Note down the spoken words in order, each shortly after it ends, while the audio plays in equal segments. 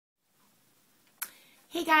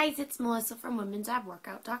Hey guys, it's Melissa from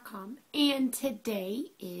womensabworkout.com, and today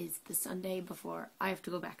is the Sunday before I have to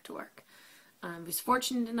go back to work. I was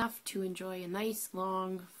fortunate enough to enjoy a nice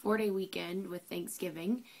long 4-day weekend with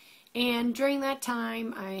Thanksgiving, and during that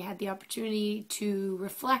time I had the opportunity to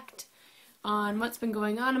reflect on what's been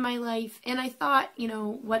going on in my life, and I thought,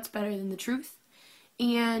 what's better than the truth?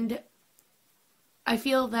 And I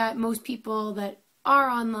feel that most people that are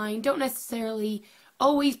online don't necessarily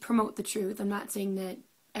always promote the truth. I'm not saying that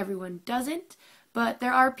everyone doesn't, but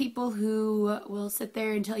there are people who will sit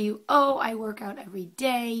there and tell you, oh, I work out every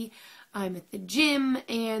day, I'm at the gym,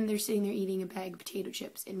 and they're sitting there eating a bag of potato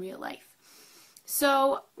chips in real life.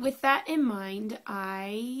 So with that in mind,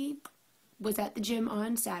 I was at the gym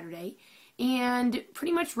on Saturday and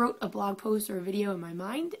pretty much wrote a blog post or a video in my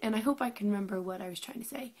mind, and I hope I can remember what I was trying to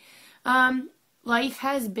say. Life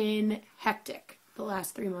has been hectic the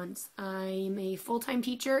last 3 months. I'm a full-time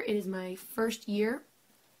teacher. It is my first year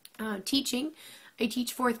teaching. I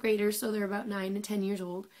teach 4th graders, so they're about 9 and 10 years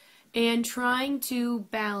old, and trying to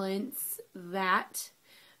balance that,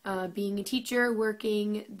 being a teacher,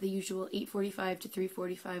 working the usual 8:45 to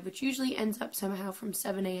 3:45, which usually ends up somehow from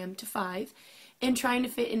 7 a.m. to 5, and trying to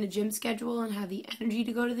fit in a gym schedule and have the energy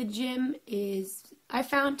to go to the gym is, I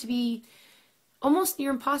found to be almost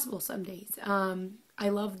near impossible some days. I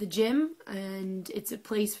love the gym, and it's a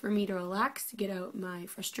place for me to relax, to get out my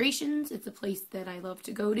frustrations. It's a place that I love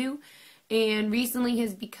to go to, and recently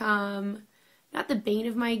has become not the bane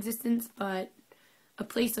of my existence, but a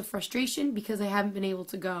place of frustration because I haven't been able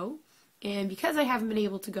to go. And because I haven't been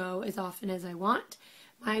able to go as often as I want,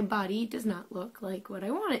 my body does not look like what I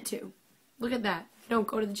want it to. Look at that. If you don't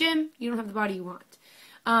go to the gym, you don't have the body you want.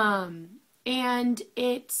 And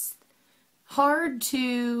it's hard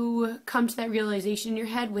to come to that realization in your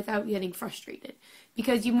head without getting frustrated,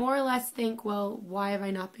 because you more or less think, well, why have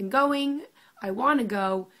I not been going? I want to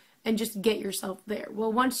go, and just get yourself there.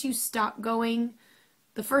 Well, once you stop going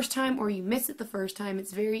the first time, or you miss it the first time,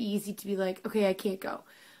 it's very easy to be like, okay, I can't go.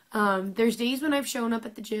 There's days when I've shown up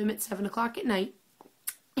at the gym at 7 o'clock at night,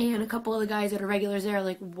 and a couple of the guys that are regulars there are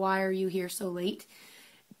like, why are you here so late?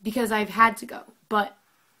 Because I've had to go. But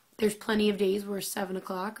there's plenty of days where 7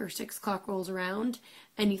 o'clock or 6 o'clock rolls around,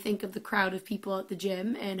 and you think of the crowd of people at the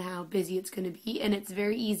gym and how busy it's going to be, and it's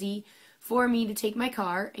very easy for me to take my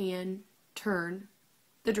car and turn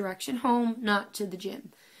the direction home, not to the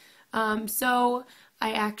gym. So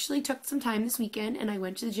I actually took some time this weekend, and I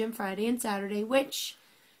went to the gym Friday and Saturday, which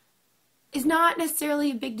is not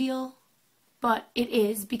necessarily a big deal, but it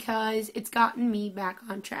is because it's gotten me back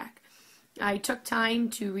on track. I took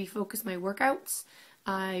time to refocus my workouts.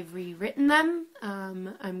 I've rewritten them.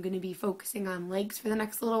 I'm going to be focusing on legs for the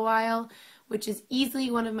next little while, which is easily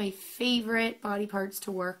one of my favorite body parts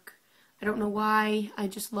to work. I don't know why. I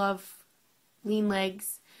just love lean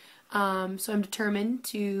legs. So I'm determined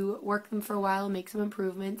to work them for a while and make some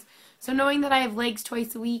improvements. So knowing that I have legs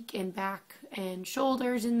twice a week and back and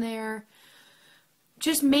shoulders in there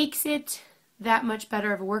just makes it that much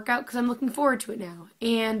better of a workout, because I'm looking forward to it now.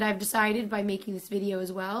 And I've decided by making this video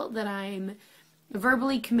as well that I'm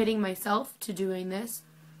verbally committing myself to doing this.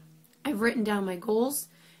 I've written down my goals,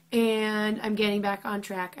 and I'm getting back on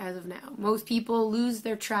track as of now. Most people lose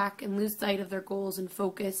their track and lose sight of their goals and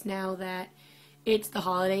focus now that it's the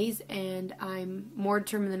holidays, and I'm more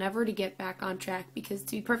determined than ever to get back on track, because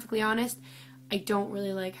to be perfectly honest, I don't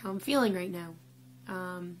really like how I'm feeling right now.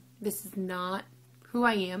 This is not who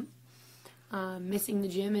I am. Missing the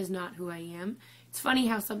gym is not who I am. It's funny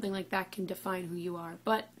how something like that can define who you are,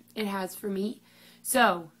 but it has for me.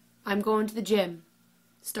 So, I'm going to the gym,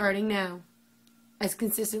 starting now, as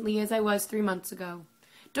consistently as I was 3 months ago.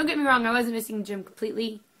 Don't get me wrong, I wasn't missing the gym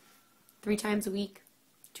completely, 3 times a week,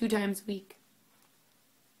 2 times a week.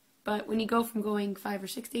 But when you go from going 5 or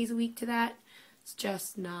 6 days a week to that, it's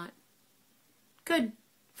just not good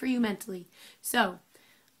for you mentally. So,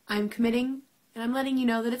 I'm committing, and I'm letting you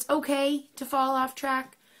know that it's okay to fall off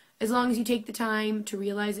track, as long as you take the time to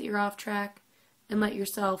realize that you're off track and let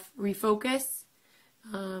yourself refocus,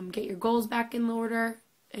 get your goals back in order,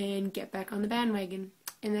 and get back on the bandwagon.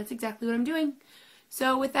 And that's exactly what I'm doing.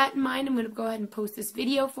 So with that in mind, I'm going to go ahead and post this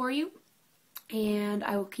video for you, and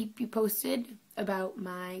I will keep you posted about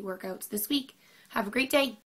my workouts this week. Have a great day.